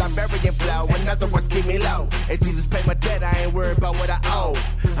 Liberian flow, in other words, keep me low. And Jesus paid my debt, I ain't worried about what I owe.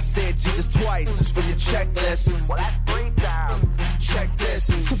 I said Jesus twice, just for your checklist. Well, that's 3 times. Check this.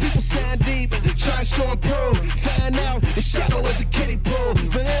 Some people sound deep, try to show and prove. Find out the shadow is a kiddie pool.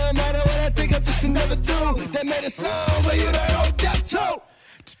 But it don't matter what I think, I'm just another dude that made a song, but you don't hold that too.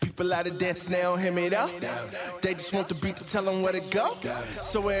 These people out of dance, they don't hear me though. They just want the beat to tell them where to go.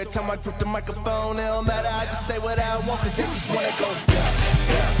 So every time I grip the microphone, it don't matter, I just say what I want, cause they just wanna go deaf,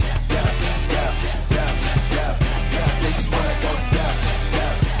 deaf, deaf, deaf, deaf, deaf, deaf. They just wanna go deaf,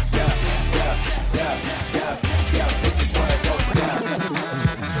 deaf, deaf, deaf, deaf, deaf, deaf. They just wanna go deaf.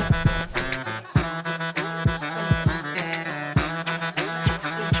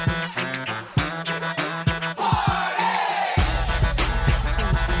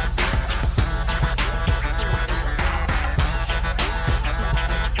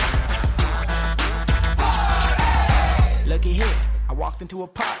 Into a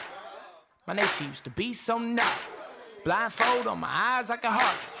pot. My nature used to be so naughty. Blindfold on my eyes like a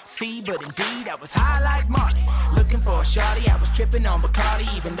heart. See, but indeed I was high like Marty. Looking for a shawty, I was tripping on Bacardi.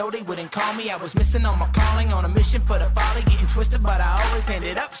 Even though they wouldn't call me, I was missing on my calling. On a mission for the folly, getting twisted, but I always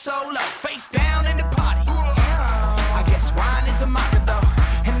ended up so low, face down in the party. I guess wine is a mocker though,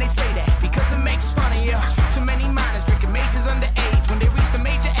 and they say that because it makes fun of you. Too many minors drinking majors underage. When they reach the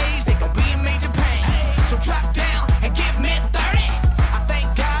major age, they gon' be in major pain. So drop down and give me 30.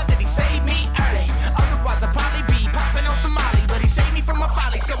 Save me early, otherwise I'd probably be popping on Somali. But he saved me from my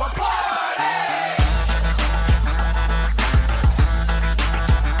folly, so I party.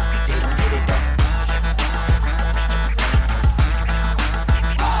 They don't get it though.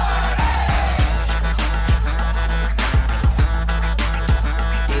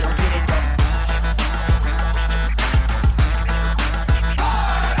 They don't get it though.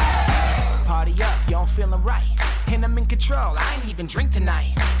 Party up, y'all feeling right. And I'm in control, I ain't even drink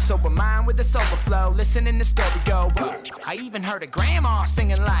tonight. Sober mind with a sober flow, listening to story go. I even heard a grandma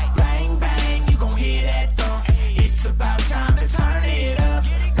singing like bang, bang, you gon' hear that thump. It's about time to turn it up.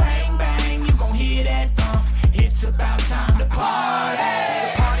 Bang, bang, you gon' hear that thump. It's about time to party.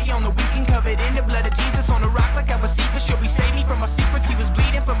 The party on the weekend covered in the blood of Jesus. Should we save me from my secrets? He was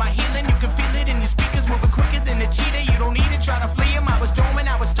bleeding for my healing. You can feel it in your speakers, moving quicker than a cheetah. You don't need to try to flee him. I was dormant,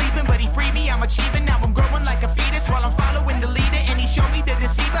 I was sleeping, but he freed me. I'm achieving, now I'm growing like a fetus while I'm following the leader. And he showed me the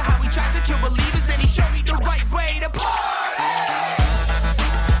deceiver, how he tried to kill believers. Then he showed me the right way to party.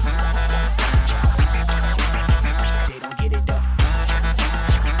 They don't get it though.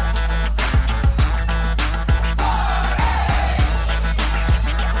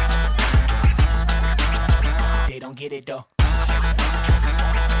 They don't get it though.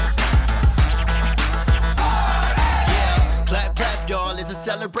 Clap, clap, y'all, it's a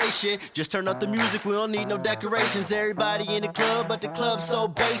celebration. Just turn up the music, we don't need no decorations. Everybody in the club, but the club's so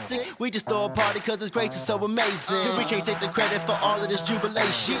basic. We just throw a party cause it's great, it's so amazing. And we can't take the credit for all of this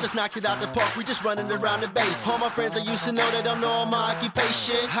jubilation. Just knocked it out the park, we just running around the base. All my friends I used to know, they don't know all my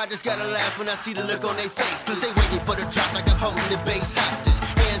occupation. I just gotta laugh when I see the look on their face. Cause they waiting for the drop like I'm holding the bass hostage.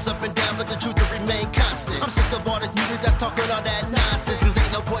 Hands up and down, but the truth will remain constant. I'm sick of all this music that's talking all that nonsense. Cause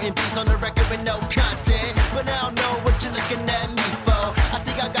ain't no point in beats on the record with no content. But I don't know what you're looking at me for. I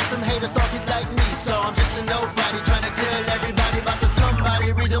think I got some haters salty like me. So I'm just a nobody trying to tell everybody about the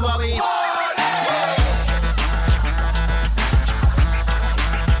somebody reason why we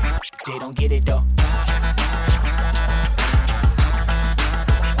They don't get it though.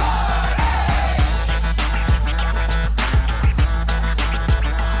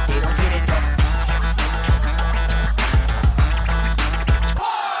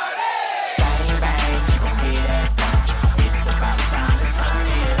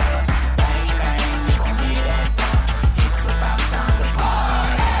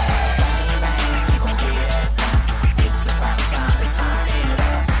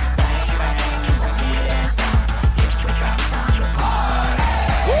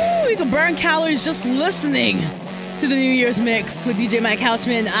 Burn calories just listening to the New Year's Mix with DJ Mike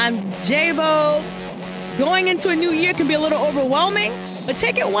Couchman. I'm J-Bo. Going into a new year can be a little overwhelming, but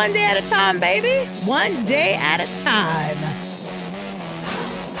take it one day at a time, baby. One day at a time.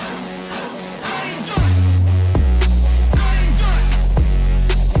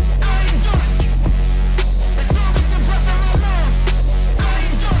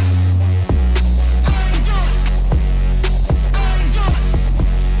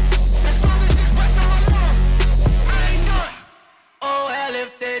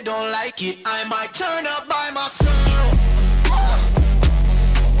 I might turn up by myself.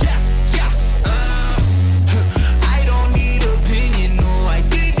 I don't need opinion, no, I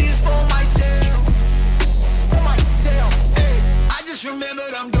did this for myself. For myself, hey. I just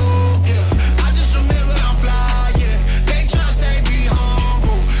remembered I'm dope, yeah. I just remembered I'm fly, yeah. They tryna say be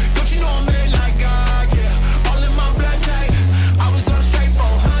humble. Don't you know I'm made like God, yeah. All in my blood type. I was on straight for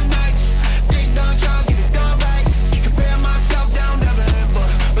 100 nights. Ain't done trying to get it done right. Compare myself down, never ever.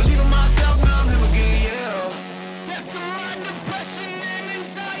 Believe in myself, now I'm him again, yeah. Death to my depression and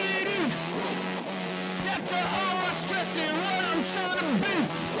anxiety. Death to all my stress and what I'm trying to be.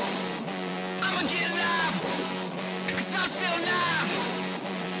 I'ma get live, cause I'm still alive.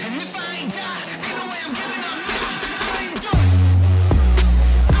 And if I ain't die, ain't no way I'm giving up. I ain't done.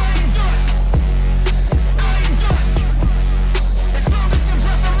 I ain't done. I ain't done. As long as the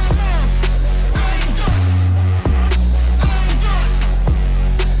breath in my lungs. I ain't done. I ain't done.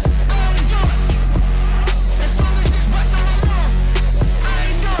 I ain't done. As long as this breath in my lungs. I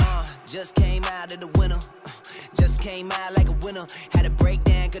ain't done. Just came out of the winter. Just came out like a winner. Had a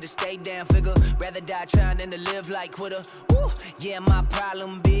breakdown, could've stayed down, figure. Rather die trying than to live like quitter. Woo, yeah, my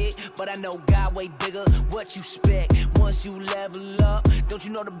problem big, but I know God way bigger. What you expect once you level up? Don't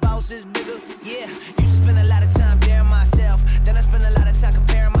you know the boss is bigger? Yeah, used to spend a lot of time daring myself. Then I spent a lot of time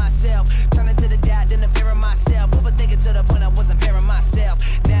comparing myself. Turning to the doubt, then the fear of myself. Overthinking to the point I wasn't pairing myself.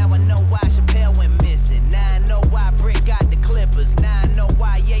 Now I know why Chappelle went missing. Now I know why Brick got the Clippers. Now I know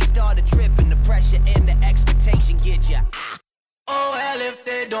why Ye started tripping. The pressure and the expectation get ya. Oh, well, if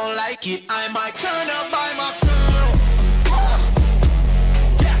they don't like it, I might turn up by myself.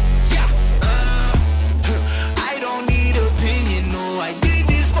 I don't need opinion, no, I did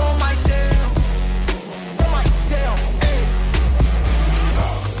this for myself. For myself, hey.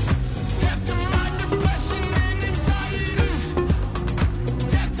 Death to my depression and anxiety.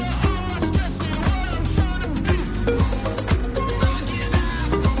 Death to all my stress and what I'm trying to be. I'ma get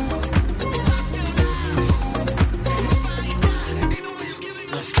live, cause I'm still alive. And if I ain't die, ain't no way I'm giving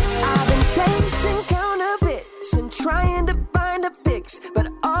up. I've been chasing counterfeits and trying to find a fix, but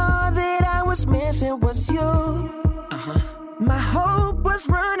all that I was missing was you. My hope was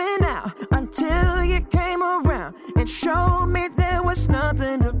running out until you came around and showed me there was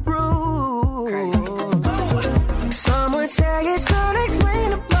nothing to prove. Some would say it's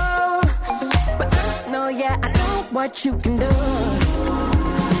unexplainable, but I know, yeah, I know what what you can do.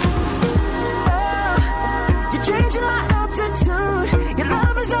 You're changing my altitude. Your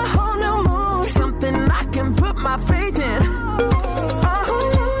love is a whole new mood. Something I can put my faith in.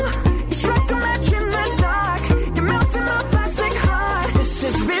 You strike a match in the dark. You're melting my plastic heart. This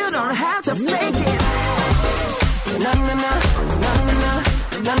is real, don't have to fake it. Na na na, na na na,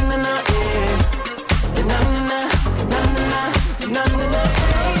 na na na, yeah. Na na na, na na na, na na na, na na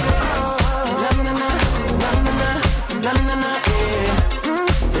na, na na na, na na na, yeah.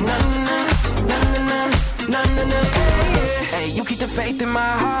 Na na na, na na na, na na na, yeah. Hey, you keep the faith in my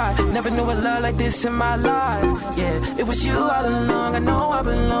heart. Never knew a love like this in my life. Yeah, it was you all along. I know I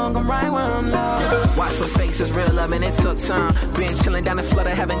belong. I'm right where I'm loved. Watch for faces, real love, and it took time. Been chilling down the floor,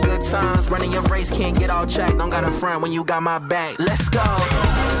 having good times. Running your race, can't get all checked. Don't got a friend when you got my back. Let's go.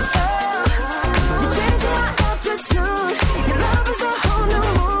 You're changing my altitude. Your love is a whole new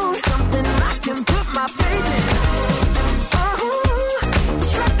mood. Something I can put my faith in. You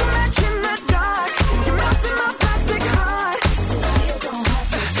strike a match in the dark. You're melting my plastic heart.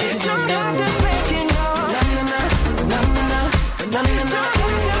 You don't have to fake it, no. Na na na, na na na, na na na.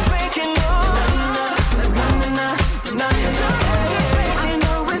 Don't have to fake it, no. Let's go. Na na na, na na. I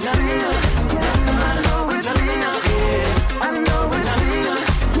know it's real. I know it's real. I know it's real.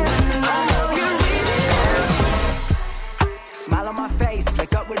 I know you're real. Smile on my face,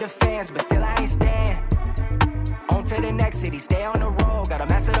 wake up with the fans, but still I ain't stand. On to the next city, stay on the road, gotta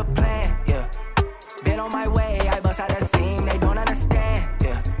master the plan, yeah. Been on my way, I bust out the scene, they don't understand,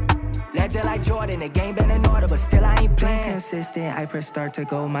 yeah. Legend like Jordan, the game been in order, but still I ain't playing. Consistent, I press start to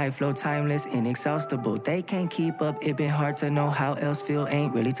go, my flow timeless, inexhaustible. They can't keep up, it been hard to know how else feel.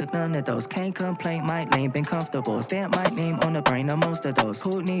 Ain't really took none of those. Can't complain, my lane been comfortable. Stamp my name on the brain of most of those.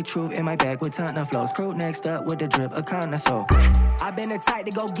 Who need truth in my bag with ton of flows. Crew next up with the drip, a connoisseur. I've been the type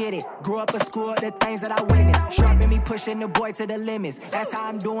to go get it. Grew up a school, the things that I witnessed. Sharpen me, pushing the boy to the limits. That's how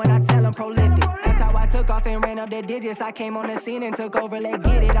I'm doing, I tell him prolific. That's how I took off and ran up the digits. I came on the scene and took over, let's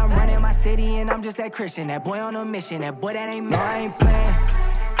get it. I'm running my city and I'm just that Christian. That boy on a mission, that boy that ain't missing. No, I ain't playing.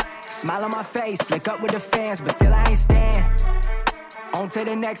 Smile on my face, flick up with the fans, but still I ain't stand. On to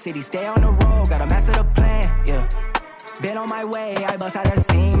the next city, stay on the road, gotta master the plan, yeah. Been on my way, I bust out the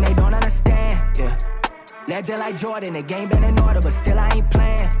scene, they don't understand, yeah. Legend like Jordan, the game been in order, but still I ain't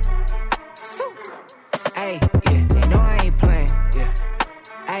playing. Hey, yeah, they know I ain't playing, yeah.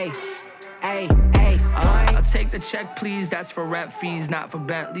 Hey, hey, hey, I'll take the check, please. That's for rep fees, not for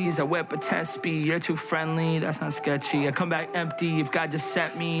Bentleys. I whip a 10 speed. You're too friendly, that's not sketchy. I come back empty if God just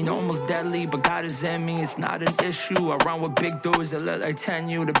sent me. No, almost deadly, but God is in me. It's not an issue. I run with big dudes that look like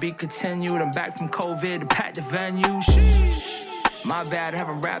 10U. To be continued. I'm back from COVID to pack the venue. Sheesh. My bad,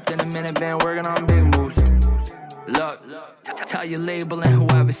 haven't rapped in a minute. Been working on big moves. Look, tell your label and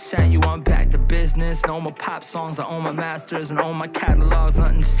whoever sent you I'm back to business. No more pop songs, I own my masters and own my catalogs.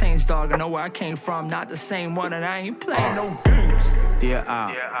 Nothing's changed, dog. I know where I came from, not the same one, and I ain't playing no games. Dear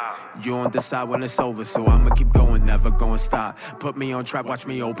you don't decide when it's over, so I'ma keep going, never gonna stop. Put me on track, watch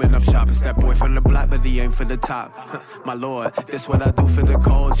me open up shop. It's that boy from the block, but he ain't for the top. My lord, this what I do for the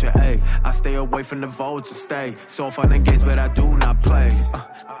culture. Hey, I stay away from the vultures, stay so fun and games, but I do not play.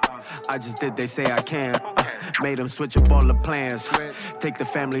 I just did, they say I can. Made them switch up all the plans. Take the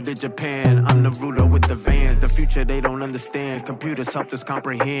family to Japan. I'm the ruler with the vans. The future they don't understand. Computers helped us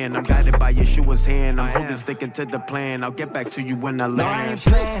comprehend. I'm guided by Yeshua's hand. I'm holding, sticking to the plan. I'll get back to you when I land. No, I ain't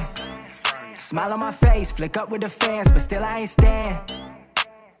playing. Smile on my face, flick up with the fans, but still I ain't stand.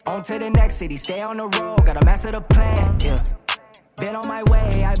 On to the next city, stay on the road, gotta master the plan, yeah. Been on my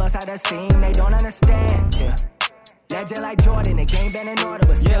way, I bust out the scene, they don't understand, yeah. Legend like Jordan, the game been in order,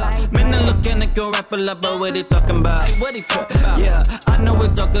 but still I ain't playing. Man, I look at a girl rapper like, but what he talking about? What he talking about? Yeah, I know we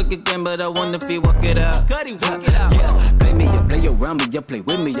talk again, but I wonder if he walk it out. Could he walk it out? Yeah, play me, you play around me, you play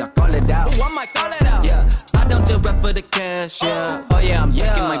with me, I call it out. Oh, I might call it out. Yeah, I don't just rap for the cash, yeah. Oh yeah, I'm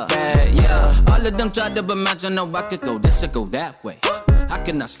making my bag, yeah. All of them try to imagine, no, I could go this or go that way. How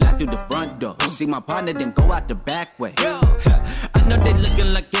can I slide through the front door? See my partner, then go out the back way. I know they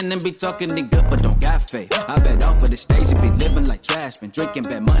looking like in and be talking they good, but don't got faith. I bet off of the stage, you be living like trash, been drinking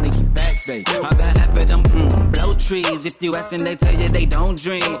bad money, he back, babe. I bet half of them blow trees. If you ask and they tell you they don't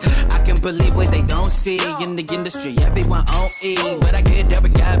dream. I can believe what they don't see in the industry. Everyone on E, but I get there, we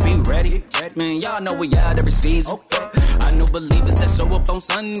gotta be ready. Man, y'all know we out every season. I know believers that show up on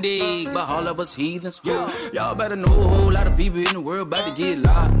Sunday, but all of us heathens. Yeah, y'all better know a whole lot of people in the world about to get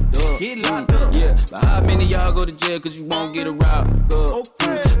locked up. Get locked up. Yeah, but how many y'all go to jail cause you won't get a route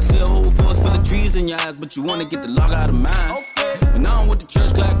up? See a whole forest full of trees in your eyes, but you wanna get the log out of mine. And I don't want the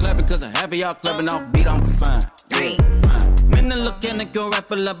church clapping cause I have y'all clapping off beat, I'm fine. Man, Been a looking at a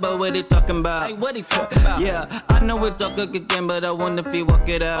rapper like, but what he talking about? Hey, what he talking about? Yeah, I know we talk again, but I wonder if he walk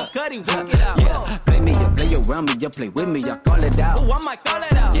it out. Could he walk it out? Yeah, play me, you play around me, you play with me, I call it out. Oh, I might call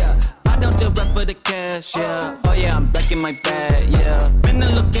it out. Yeah, I don't just rap for the cash, yeah. Oh yeah, I'm back in my bag, yeah. Been a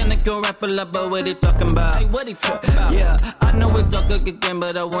looking at a rapper like, but what he talking about? Hey, what he talking about? Yeah, I know we talk again,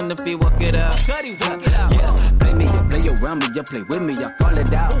 but I wonder if he walk it out. Could he walk it out? Yeah, play me, you play around me, you play with me, I call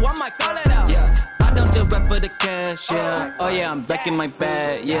it out. Oh, I might call it out. Yeah, I don't just rap for the cash, yeah. Oh yeah, I'm back in my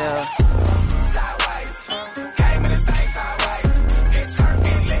bag, yeah. Sideways, came in this thing sideways. Get turned,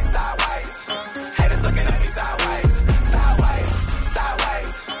 get lit sideways. Haters looking at me sideways, sideways, sideways.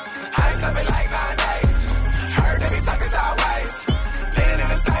 I ain't slept in like 9 days. Heard they be talking sideways. Leaning in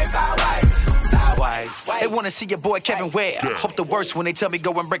this thing sideways, sideways. They wanna see your boy Kevin Ware. Hope the worst when they tell me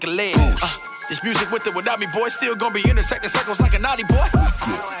go and break a leg. This music with or without me, boy, still gonna be intersecting circles like a naughty boy.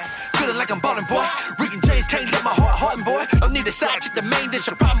 Feeling like I'm ballin', boy. Regan James can't let my heart harden, boy. Don't need a side chick, the main dish,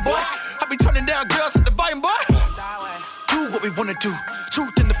 a problem, boy. I be turning down girls at the volume, boy. Do what we wanna do.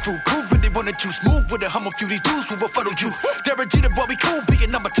 Truth in the fruit, cool, really wanna juice. Move with a hum of few these dudes who will funnel you. Derek Jeter, boy, we cool,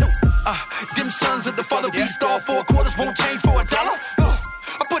 being number 2. Them sons of the father, we stall 4 quarters, won't change for $1.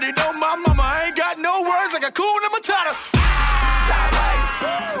 I put it on my mama, I ain't got no words, like a cool Matata. Sideways,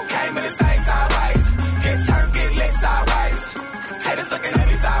 came in this thing sideways. Get turned, get lit sideways. Haters looking at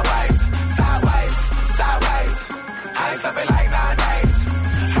me sideways, sideways, sideways. I ain't slept in like 9 days.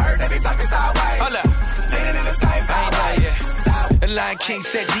 Heard they be talking sideways. Leaning in this thing sideways. The Lion King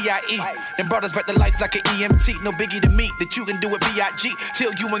said D.I.E. and brought us back to life like an EMT. No biggie to me that you can do it B.I.G.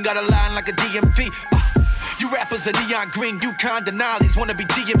 Till you ain't got a line like a DMV. You rappers are neon green, you kind Denali's wanna be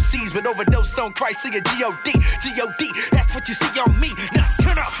GMCs, but overdose on Christ, see a G.O.D. G.O.D. That's what you see on me. Now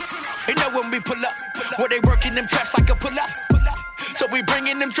turn up. They know when we pull up, where they working them traps like a pull up. So we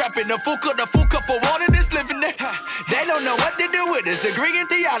bringing them trapping a full cup of water that's living there. They don't know what to do with this degree in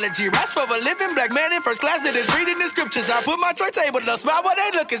theology. Raps for a living black man in first class that is reading the scriptures. I put my tray table up, smile while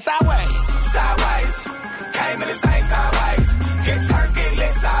they looking sideways. Sideways, came in this thing sideways. Get turned, get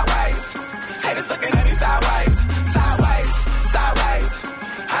lit sideways. Haters looking at me sideways, sideways, sideways.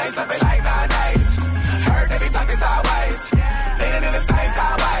 I ain't slept in like